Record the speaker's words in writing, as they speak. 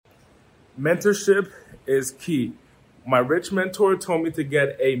Mentorship is key. My rich mentor told me to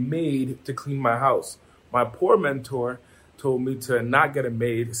get a maid to clean my house. My poor mentor told me to not get a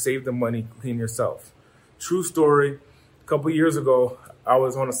maid, save the money, clean yourself. True story. A couple years ago, I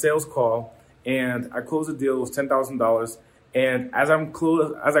was on a sales call and I closed a deal. It was $10,000. And as I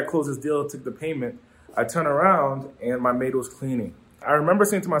closed this deal, took the payment, I turned around and my maid was cleaning. I remember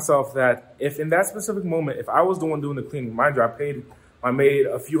saying to myself that if in that specific moment, if I was the one doing the cleaning, mind you, I paid my maid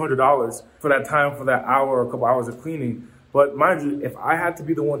a few $100s for that time, for that hour or a couple hours of cleaning. But mind you, if I had to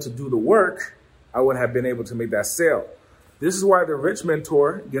be the one to do the work, I would have been able to make that sale. This is why the rich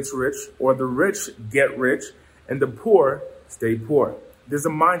mentor gets rich, or the rich get rich, and the poor stay poor. There's a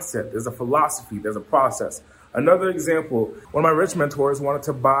mindset, there's a philosophy, there's a process. Another example, one of my rich mentors wanted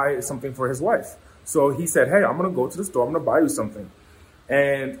to buy something for his wife. So he said, hey, I'm gonna go to the store, I'm gonna buy you something.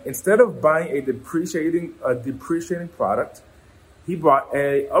 And instead of buying a depreciating product, he bought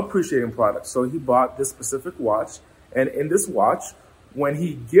a appreciating product. So he bought this specific watch. And in this watch, when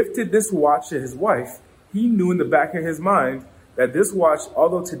he gifted this watch to his wife, he knew in the back of his mind that this watch,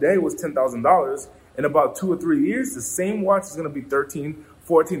 although today was $10,000, in about 2 or 3 years, the same watch is going to be $13,000,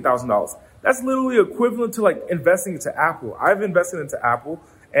 $14,000. That's literally equivalent to like investing into Apple. I've invested into Apple,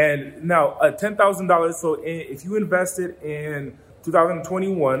 and now $10,000. So if you invested in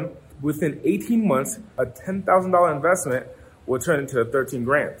 2021, within 18 months, a $10,000 investment will turn into 13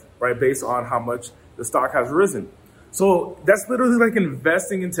 grand, right? Based on how much the stock has risen. So that's literally like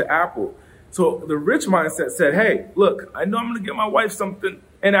investing into Apple. So the rich mindset said, hey, look, I know I'm going to get my wife something,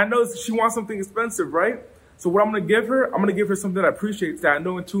 and I know she wants something expensive, right? So what I'm going to give her, I'm going to give her something that appreciates, that I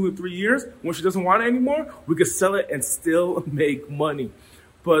know in 2 or 3 years, when she doesn't want it anymore, we could sell it and still make money.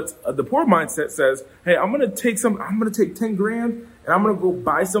 But the poor mindset says, hey, I'm going to take 10 grand and I'm going to go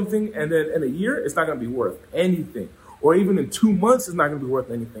buy something, and then in a year, it's not going to be worth anything. Or even in 2 months, it's not going to be worth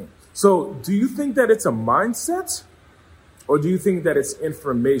anything. So do you think that it's a mindset, or do you think that it's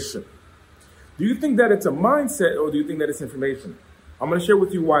information? Do you think that it's a mindset, or do you think that it's information? I'm going to share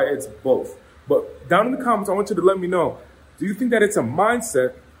with you why it's both. But down in the comments, I want you to let me know, do you think that it's a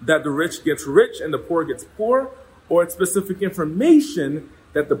mindset that the rich gets rich and the poor gets poor, or it's specific information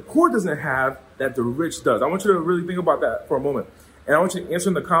that the poor doesn't have that the rich does? I want you to really think about that for a moment. And I want you to answer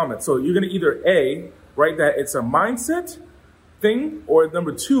in the comments. So you're going to either A, write that it's a mindset thing, or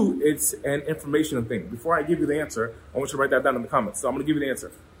number 2, it's an information thing. Before I give you the answer, I want you to write that down in the comments. So I'm going to give you the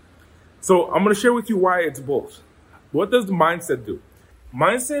answer. So I'm going to share with you why it's both. What does the mindset do?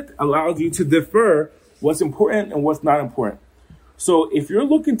 Mindset allows you to defer what's important and what's not important. So if you're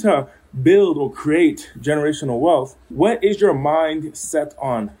looking to build or create generational wealth, what is your mind set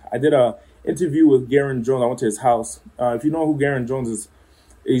on? I did an interview with Garen Jones. I went to his house. If you know who Garen Jones is,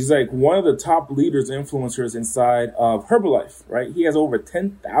 he's like one of the top leaders, influencers inside of Herbalife, right? He has over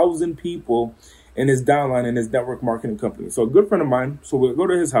 10,000 people in his downline in his network marketing company. So a good friend of mine, so we'll go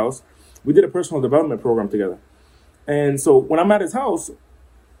to his house. We did a personal development program together. And so when I'm at his house,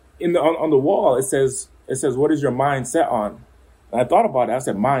 on the wall, it says, what is your mind set on? And I thought about it. I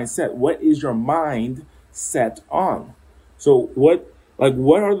said, mindset. What is your mind set on? So what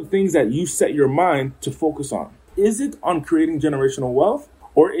are the things that you set your mind to focus on? Is it on creating generational wealth,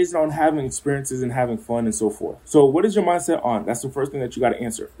 or is it on having experiences and having fun and so forth? So what is your mindset on? That's the first thing that you got to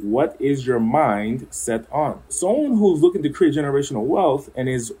answer. What is your mind set on? Someone who's looking to create generational wealth and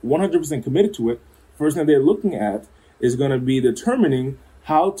is 100% committed to it, first thing they're looking at is going to be determining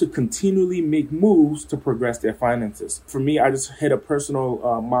how to continually make moves to progress their finances. For me, I just hit a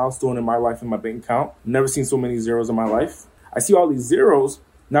personal milestone in my life in my bank account. Never seen so many zeros in my life. I see all these zeros.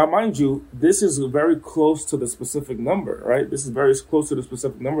 Now, mind you, this is very close to the specific number, right? This is very close to the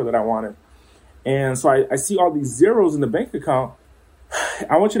specific number that I wanted. And so I see all these zeros in the bank account.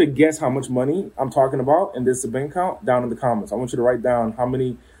 I want you to guess how much money I'm talking about in this bank account down in the comments. I want you to write down how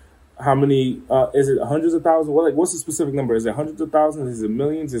many, is it hundreds of thousands? What's the specific number? Is it hundreds of thousands? Is it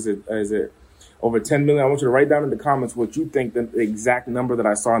millions? Is it over 10 million? I want you to write down in the comments what you think the exact number that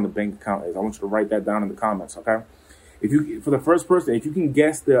I saw in the bank account is. I want you to write that down in the comments, okay? For the first person, if you can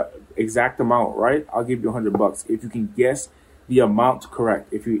guess the exact amount, right, I'll give you $100. If you can guess the amount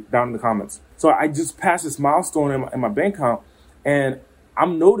correct, down in the comments. So I just passed this milestone in my bank account, and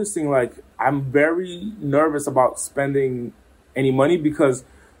I'm noticing like I'm very nervous about spending any money because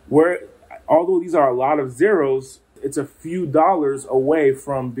although these are a lot of zeros, it's a few dollars away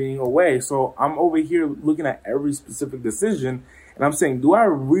from being away. So I'm over here looking at every specific decision, and I'm saying, do I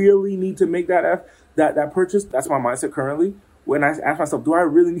really need to make that purchase? That's my mindset currently. When I ask myself, do I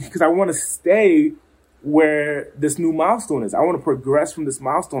really need, because I want to stay where this new milestone is. I want to progress from this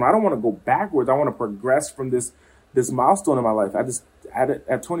milestone. I don't want to go backwards. I want to progress from this this milestone in my life.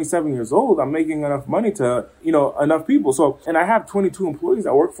 At 27 years old, I'm making enough money to, enough people. So, and I have 22 employees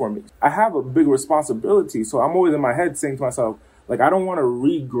that work for me. I have a big responsibility. So I'm always in my head saying to myself, like, I don't want to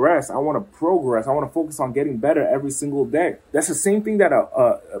regress. I want to progress. I want to focus on getting better every single day. That's the same thing that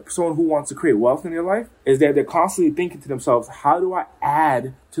someone who wants to create wealth in their life is that they're constantly thinking to themselves, how do I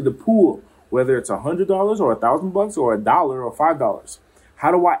add to the pool? Whether it's $100 or $1,000 or $1 or $5.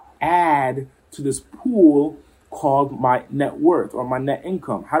 How do I add to this pool called my net worth or my net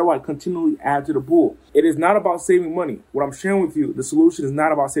income? How do I continually add to the pool? It is not about saving money. What I'm sharing with you, the solution is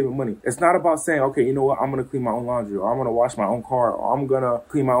not about saving money. It's not about saying, okay, you know what, I'm going to clean my own laundry, or I'm going to wash my own car, or I'm going to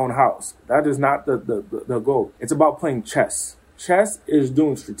clean my own house. That is not the goal. It's about playing chess. Chess is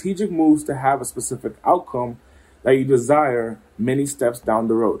doing strategic moves to have a specific outcome that you desire many steps down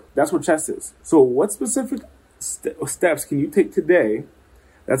the road. That's what chess is. So what specific steps can you take today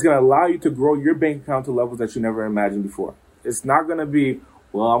that's going to allow you to grow your bank account to levels that you never imagined before? It's not going to be,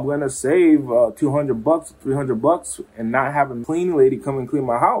 well, I'm going to save $200, $300 and not have a cleaning lady come and clean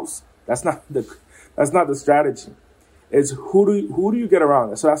my house. That's not the strategy. It's who do you get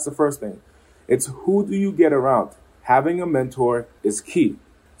around? So that's the first thing. It's who do you get around? Having a mentor is key.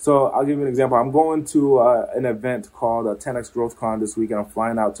 So I'll give you an example. I'm going to an event called 10X Growth Con this week, and I'm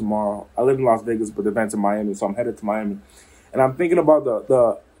flying out tomorrow. I live in Las Vegas, but the event's in Miami, so I'm headed to Miami. And I'm thinking about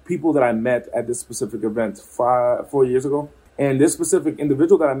the people that I met at this specific event 4 years ago. And this specific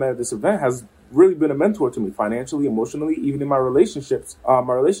individual that I met at this event has really been a mentor to me financially, emotionally, even in my relationships.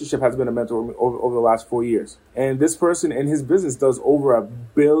 My relationship has been a mentor over the last 4 years. And this person in his business does over $1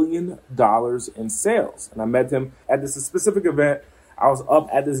 billion in sales. And I met him at this specific event. I was up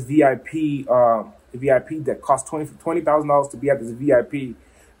at this VIP that cost $20,000 to be at this VIP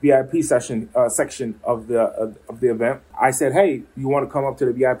section of the event. I said, hey, you want to come up to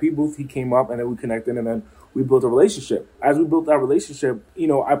the VIP booth? He came up, and then we connected, and then we built a relationship. As we built that relationship,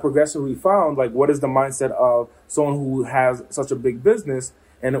 I progressively found, like, what is the mindset of someone who has such a big business,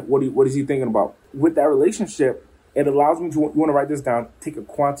 and what is he thinking about? With that relationship, it allows me to, you want to write this down, take a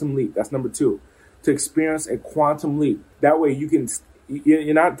quantum leap. That's number 2, to experience a quantum leap. That way you're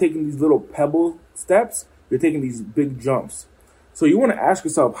not taking these little pebble steps, you're taking these big jumps. So you want to ask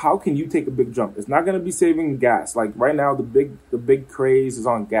yourself, how can you take a big jump? It's not going to be saving gas. Like right now, the big craze is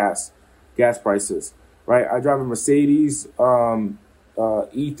on gas prices, right? I drive a Mercedes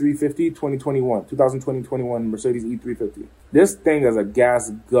E350 2021 Mercedes E350. This thing is a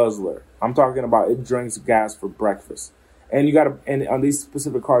gas guzzler. I'm talking about it drinks gas for breakfast. And and on these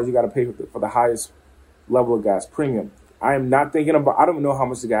specific cars, you got to pay for the highest level of gas, premium. I am not thinking about, I don't know how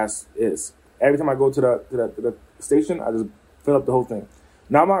much the gas is. Every time I go to the station, I just fill up the whole thing.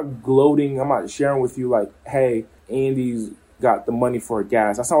 Now, I'm not gloating. I'm not sharing with you like, hey, Andy's got the money for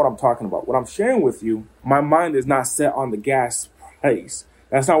gas. That's not what I'm talking about. What I'm sharing with you, my mind is not set on the gas price.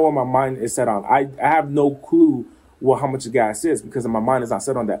 That's not what my mind is set on. I have no clue how much the gas is because my mind is not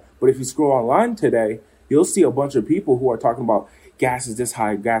set on that. But if you scroll online today, you'll see a bunch of people who are talking about gas is this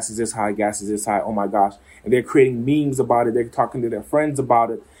high, gas is this high, gas is this high. Oh my gosh. And they're creating memes about it. They're talking to their friends about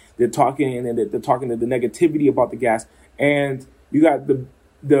it. They're talking to the negativity about the gas. And you got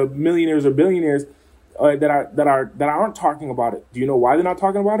the millionaires or billionaires that aren't talking about it. Do you know why they're not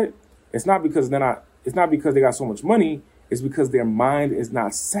talking about it? It's not because they got so much money. It's because their mind is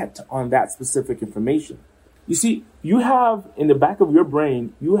not set on that specific information. You see, you have in the back of your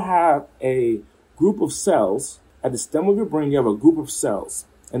brain, you have a group of cells. At the stem of your brain, you have a group of cells.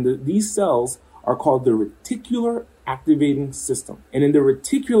 And these cells are called the reticular activating system. And in the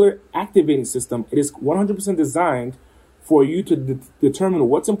reticular activating system, it is 100% designed for you to determine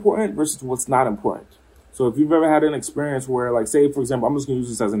what's important versus what's not important. So if you've ever had an experience where, like, say, for example, I'm just going to use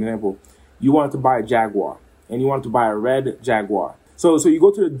this as an example. You wanted to buy a Jaguar, and you wanted to buy a red Jaguar. So you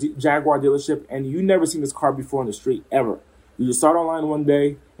go to the Jaguar dealership, and you never seen this car before on the street, ever. You just start online one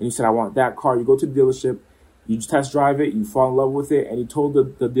day, and you said, I want that car. You go to the dealership, you test drive it, you fall in love with it, and you told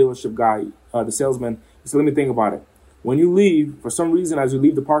the dealership guy, the salesman, he said, let me think about it. When you leave, for some reason, as you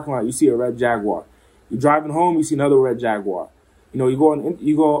leave the parking lot, you see a red Jaguar. You're driving home, you see another red Jaguar. You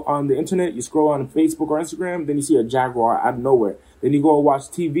go on the internet, you scroll on Facebook or Instagram, then you see a Jaguar out of nowhere. Then you go watch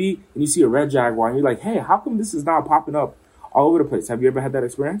TV, and you see a red Jaguar, and you're like, hey, how come this is not popping up all over the place? Have you ever had that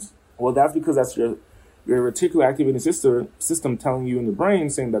experience? Well, that's because that's your reticular activating system telling you in your brain,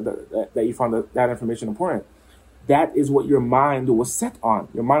 saying that you found that information important. That is what your mind was set on.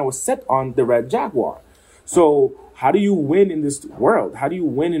 Your mind was set on the red Jaguar. So how do you win in this world? How do you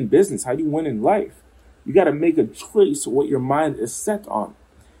win in business? How do you win in life? You got to make a choice what your mind is set on.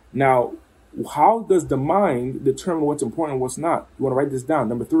 Now, how does the mind determine what's important and what's not? You want to write this down.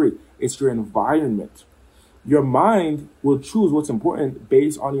 Number 3, it's your environment. Your mind will choose what's important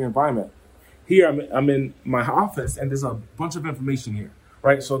based on your environment. Here, I'm in my office, and there's a bunch of information here,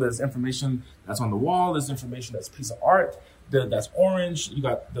 right? So there's information that's on the wall. There's information that's a piece of art. That's orange. You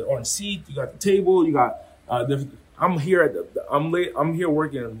got the orange seat. You got the table. You got I'm here I'm here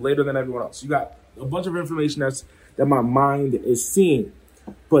working later than everyone else. You got a bunch of information that my mind is seeing.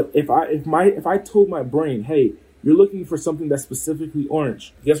 But if I told my brain, hey, you're looking for something that's specifically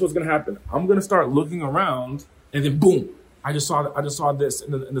orange, guess what's gonna happen? I'm gonna start looking around, and then boom, I just saw this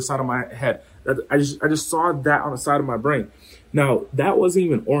in the side of my head. I just saw that on the side of my brain. Now that wasn't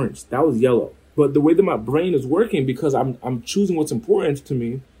even orange, that was yellow. But the way that my brain is working, because I'm choosing what's important to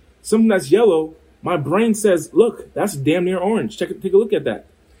me, something that's yellow, my brain says, look, that's damn near orange. Take a look at that.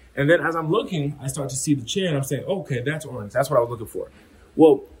 And then as I'm looking, I start to see the chair, and I'm saying, okay, that's orange. That's what I was looking for.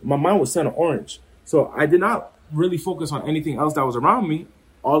 Well, my mind was set on orange. So I did not really focus on anything else that was around me.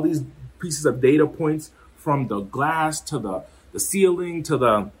 All these pieces of data points, from the glass to the ceiling to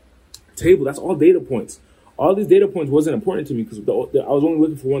the table, that's all data points. All these data points wasn't important to me because I was only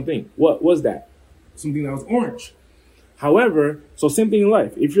looking for one thing. What was that? Something that was orange. However, so same thing in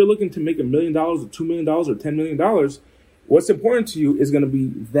life. If you're looking to make $1 million or $2 million or $10 million, what's important to you is going to be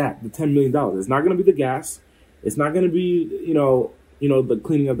the $10 million. It's not going to be the gas. It's not going to be, the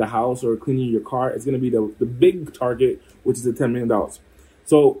cleaning of the house or cleaning your car. It's going to be the big target, which is the $10 million.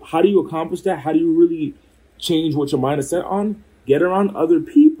 So how do you accomplish that? How do you really change what your mind is set on? Get around other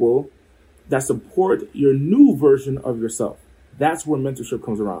people that support your new version of yourself. That's where mentorship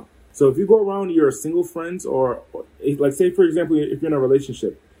comes around. So if you go around your single friends, or like, say, for example, if you're in a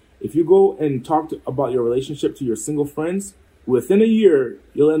relationship, if you go and talk about your relationship to your single friends, within a year,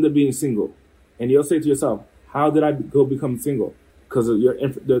 you'll end up being single. And you'll say to yourself, how did I go become single? Because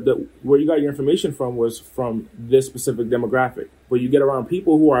where you got your information from was from this specific demographic. But you get around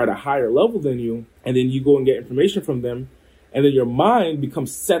people who are at a higher level than you, and then you go and get information from them, and then your mind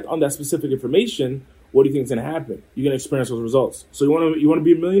becomes set on that specific information. What do you think is going to happen? You're going to experience those results. So you want to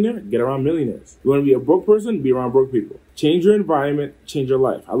be a millionaire? Get around millionaires. You want to be a broke person? Be around broke people. Change your environment, change your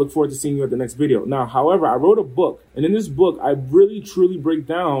life. I look forward to seeing you at the next video. Now, however, I wrote a book, and in this book, I really truly break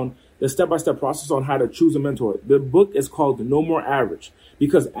down the step-by-step process on how to choose a mentor. The book is called No More Average,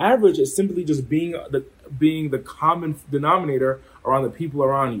 because average is simply just being the common denominator around the people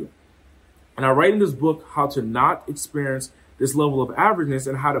around you. And I write in this book how to not experience this level of averageness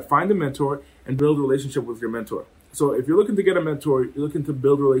and how to find a mentor and build a relationship with your mentor. So if you're looking to get a mentor, you're looking to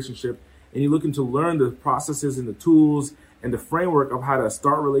build a relationship, and you're looking to learn the processes and the tools and the framework of how to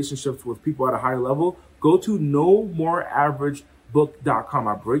start relationships with people at a higher level, go to nomoreaveragebook.com.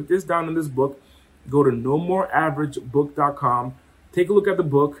 I break this down in this book. Go to nomoreaveragebook.com. Take a look at the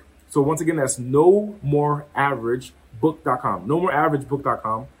book. So once again, that's nomoreaveragebook.com.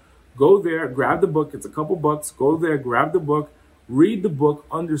 nomoreaveragebook.com. Go there, grab the book. It's a couple bucks. Go there, grab the book, read the book,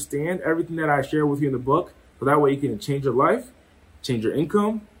 understand everything that I share with you in the book. So that way you can change your life, change your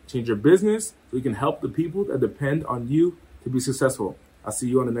income, change your business, so you can help the people that depend on you to be successful. I'll see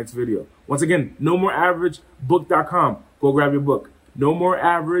you on the next video. Once again, nomoreaveragebook.com. Go grab your book.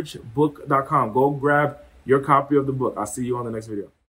 nomoreaveragebook.com. Go grab your copy of the book. I'll see you on the next video.